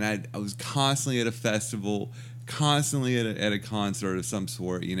roll. And I was constantly at a festival, constantly at a concert of some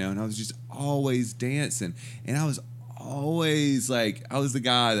sort, and I was just always dancing. And I was always like, I was the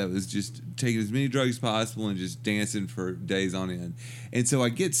guy that was just taking as many drugs as possible and just dancing for days on end. And so I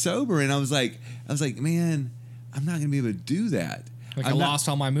get sober and I was like, man, I'm not gonna be able to do that. Like I lost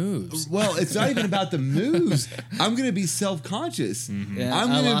all my moves. Well, it's not even about the moves. I'm gonna be self-conscious. Mm-hmm. Yeah,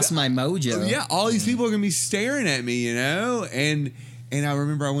 I lost my mojo. Yeah, all these people are gonna be staring at me, And I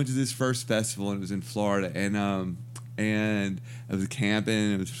remember I went to this first festival and it was in Florida, and I was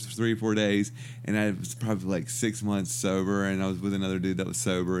camping. It was 3 or 4 days, and I was probably like 6 months sober, and I was with another dude that was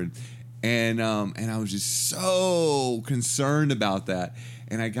sober, and I was just so concerned about that.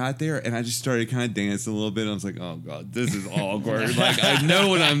 And I got there, and I just started kind of dancing a little bit. And I was like, "Oh God, this is awkward. Like I know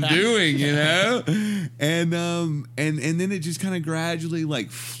what I'm doing, And then it just kind of gradually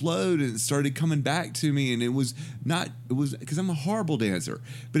like flowed and it started coming back to me. And it was because I'm a horrible dancer,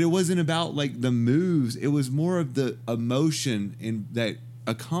 but it wasn't about like the moves. It was more of the emotion in that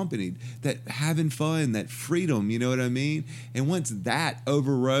accompanied that having fun, that freedom, you know what I mean? And once that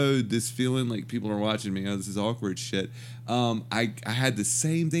overrode this feeling like people are watching me, this is awkward shit. I had the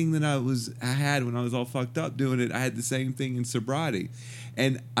same thing that I had when I was all fucked up doing it. I had the same thing in sobriety.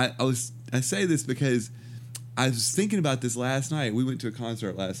 And I say this because I was thinking about this last night. We went to a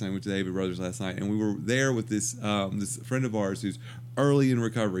concert last night, went to the David Brothers last night, and we were there with this friend of ours who's early in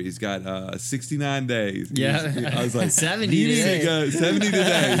recovery. He's got 69 days. Yeah. I was like, 70 you need today. to go 70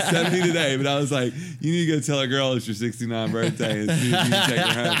 today. But I was like, you need to go tell a girl it's your 69th birthday and see if you can take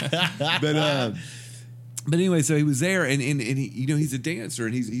her home. But anyway, so he was there, and he, he's a dancer,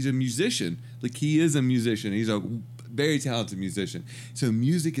 and he's a musician. Like, he is a musician. He's a very talented musician. So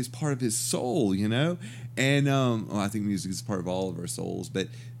music is part of his soul, And I think music is part of all of our souls. But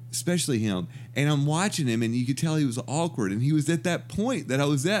especially him. And I'm watching him, and you could tell he was awkward. And he was at that point that I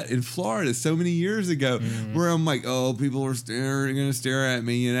was at in Florida so many years ago, where I'm like, oh, people are going to stare at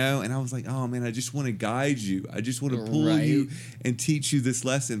me, you know? And I was like, oh, man, I just want to guide you. I just want to pull you and teach you this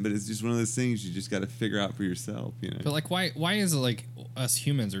lesson. But it's just one of those things you just got to figure out for yourself, you know? But, like, why is it, like, us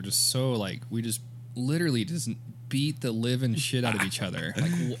humans are just so, like, we just literally just beat the living shit out of each other,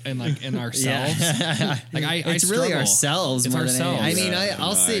 and ourselves. It's really ourselves. It's more ourselves. Than I mean, Yeah,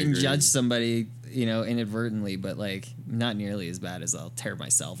 I'll sit and agree. judge somebody, you know, inadvertently, but like not nearly as bad as I'll tear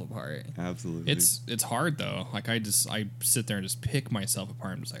myself apart. Absolutely. It's hard though. Like I sit there and just pick myself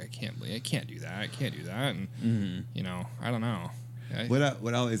apart. I'm just like, I can't do that. I can't do that. And you know, I don't know. What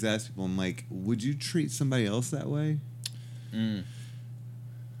I always ask people, I'm like, would you treat somebody else that way?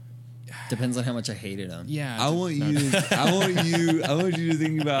 Depends on how much I hated them. Yeah. I want you to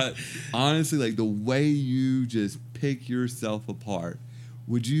think about, honestly, like the way you just pick yourself apart.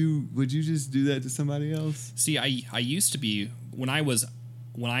 Would you just do that to somebody else? See, I used to be when I was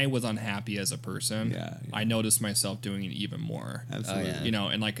unhappy as a person. Yeah. I noticed myself doing it even more. Absolutely. yeah. You know,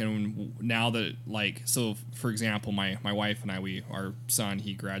 and now that, like, so for example, my wife and our son,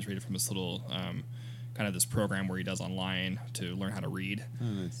 he graduated from this little kind of this program where he does online to learn how to read. Oh,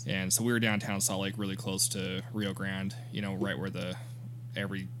 nice. And so we were downtown Salt Lake, really close to Rio Grande, you know, right where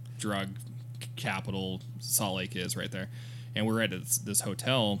every drug capital Salt Lake is, right there. And we were at this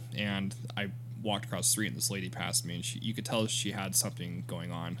hotel, and I walked across the street, and this lady passed me, and you could tell she had something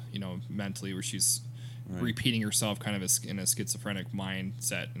going on, you know, mentally, where she's repeating herself kind of in a schizophrenic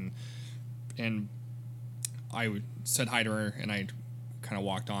mindset. And I said hi to her, and I kind of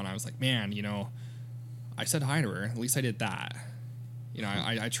walked on. I was like, man, you know, I said hi to her. At least I did that. You know,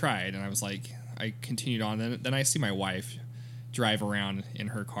 I tried, and I was like, I continued on. Then I see my wife drive around in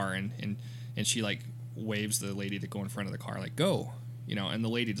her car, and she like waves the lady to go in front of the car, like, go. You know, and the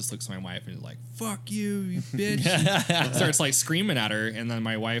lady just looks at my wife and is like, fuck you, you bitch. Starts like screaming at her, and then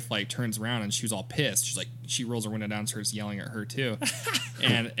my wife like turns around and she was all pissed. She's like, she rolls her window down and starts yelling at her too.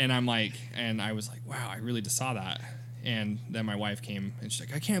 and I'm like, and I was like, wow, I really just saw that. And then my wife came and she's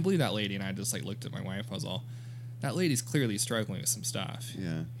like, I can't believe that lady. And I just like looked at my wife. I was all, that lady's clearly struggling with some stuff.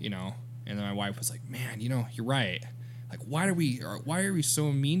 Yeah. You know? And then my wife was like, man, you know, you're right. Like, why are we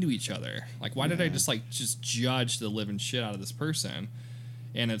so mean to each other? Like, why did I just judge the living shit out of this person?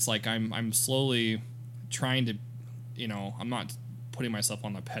 And it's like I'm slowly trying to, you know, I'm not putting myself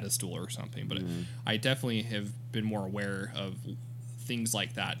on the pedestal or something, but I definitely have been more aware of things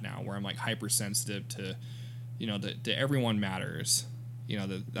like that now, where I'm like hypersensitive to, you know, that everyone matters. You know,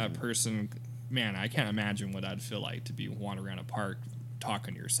 that person, man, I can't imagine what I'd feel like to be wandering around a park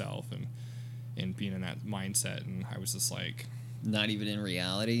talking to yourself and being in that mindset. And I was just like, Not even in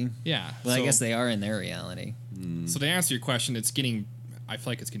reality. yeah. Well, so, I guess they are in their reality. So to answer your question, I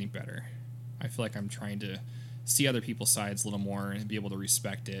feel like it's getting better. I feel like I'm trying to see other people's sides a little more and be able to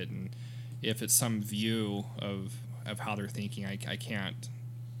respect it. And if it's some view of how they're thinking, I can't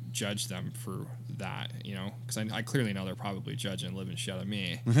judge them for that, you know, because I clearly know they're probably judging living shit out of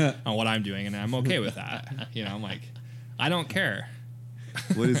me on what I'm doing, and I'm okay with that. You know, I'm like, I don't care.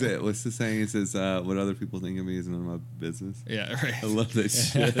 What is it? What's the saying? It says, what other people think of me is none of my business. Yeah, right. I love that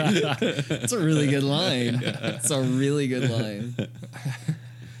shit. That's a really good line. That's a really good line.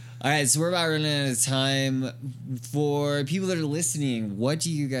 All right, so we're about running out of time. For people that are listening, what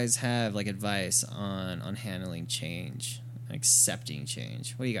do you guys have like advice on handling change, accepting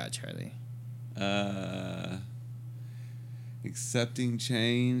change? What do you got, Charlie? Accepting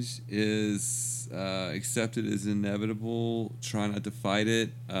change is accept it as inevitable. Try not to fight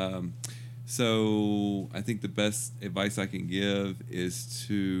it. So I think the best advice I can give is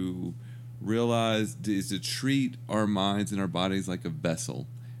to treat our minds and our bodies like a vessel,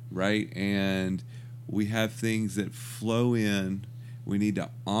 right? And we have things that flow in. We need to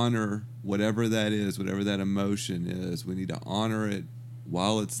honor whatever that is, whatever that emotion is. We need to honor it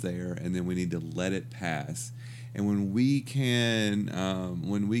while it's there, and then we need to let it pass. And when we can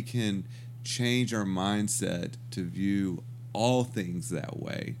change our mindset to view all things that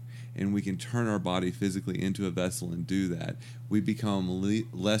way, and we can turn our body physically into a vessel and do that, we become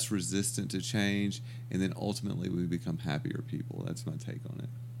less resistant to change, and then ultimately we become happier people. That's my take on it.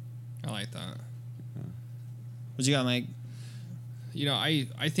 I like that. What you got, Mike? You know, I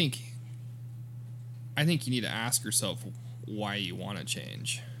think you need to ask yourself why you want to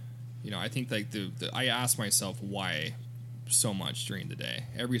change. You know, I think like I ask myself why so much during the day,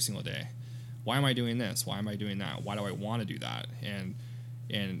 every single day. Why am I doing this? Why am I doing that? Why do I want to do that? And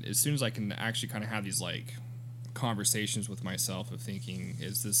as soon as I can actually kind of have these like conversations with myself of thinking,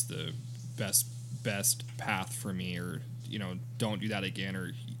 is this the best path for me, or don't do that again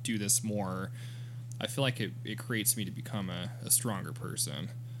or do this more, I feel like it creates me to become a stronger person.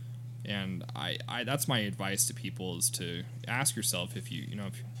 And I that's my advice to people, is to ask yourself, if you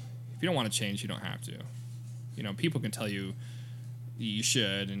don't want to change, you don't have to. People can tell you you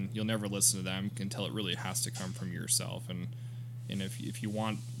should, and you'll never listen to them until it really has to come from yourself. And if you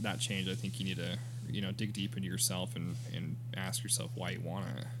want that change, I think you need to dig deep into yourself and ask yourself why you want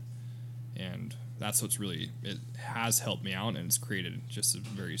it. And that's what's really, it has helped me out, and it's created just a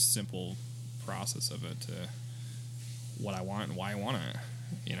very simple process of it to what I want and why I want it.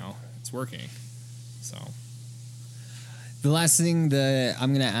 It's working. So the last thing that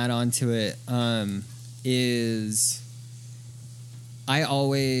I'm gonna add on to it is I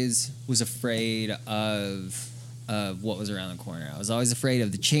always was afraid of what was around the corner. I was always afraid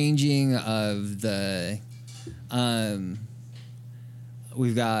of the changing of the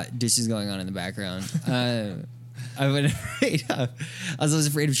we've got dishes going on in the background. I was always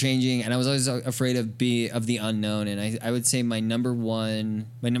afraid of changing, and I was always afraid of the unknown. And I would say my number one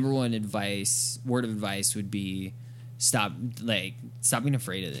word of advice would be stop being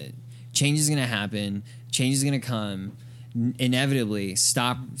afraid of it. Change is gonna happen. Change is gonna come. Inevitably,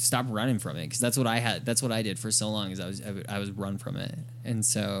 stop running from it, because that's what I had. That's what I did for so long, is I was run from it. And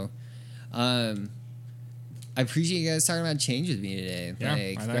so, I appreciate you guys talking about change with me today.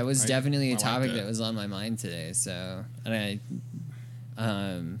 Yeah, that was definitely a topic that was on my mind today. So, and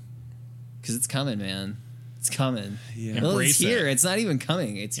because it's coming, man. It's coming. Yeah. Well, Embrace it's here. it. It's not even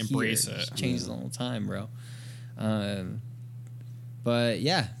coming. It's Embrace here. it. It changes all the time, bro. But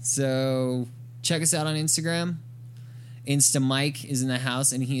yeah, so check us out on Instagram. Insta Mike is in the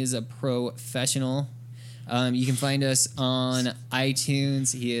house, and he is a professional. You can find us on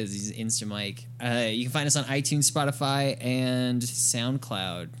iTunes. He's Insta Mike. You can find us on iTunes, Spotify, and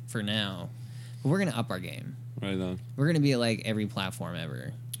SoundCloud for now. But we're gonna up our game. Right on. We're gonna be at like every platform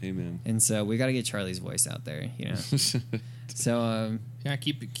ever. Amen. And so we got to get Charlie's voice out there, So yeah,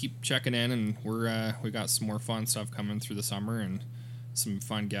 keep checking in, and we got some more fun stuff coming through the summer, and some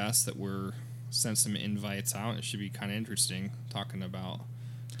fun guests that we're sent some invites out. It should be kind of interesting talking about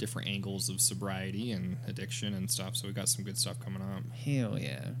different angles of sobriety and addiction and stuff. So we got some good stuff coming up. Hell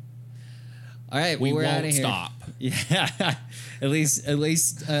yeah! All right, we we're out won't of here. stop. Yeah, at least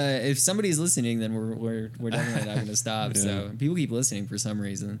if somebody's listening, then we're definitely not going to stop. Yeah. So people keep listening for some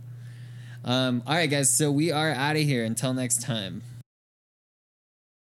reason. All right, guys. So we are out of here. Until next time.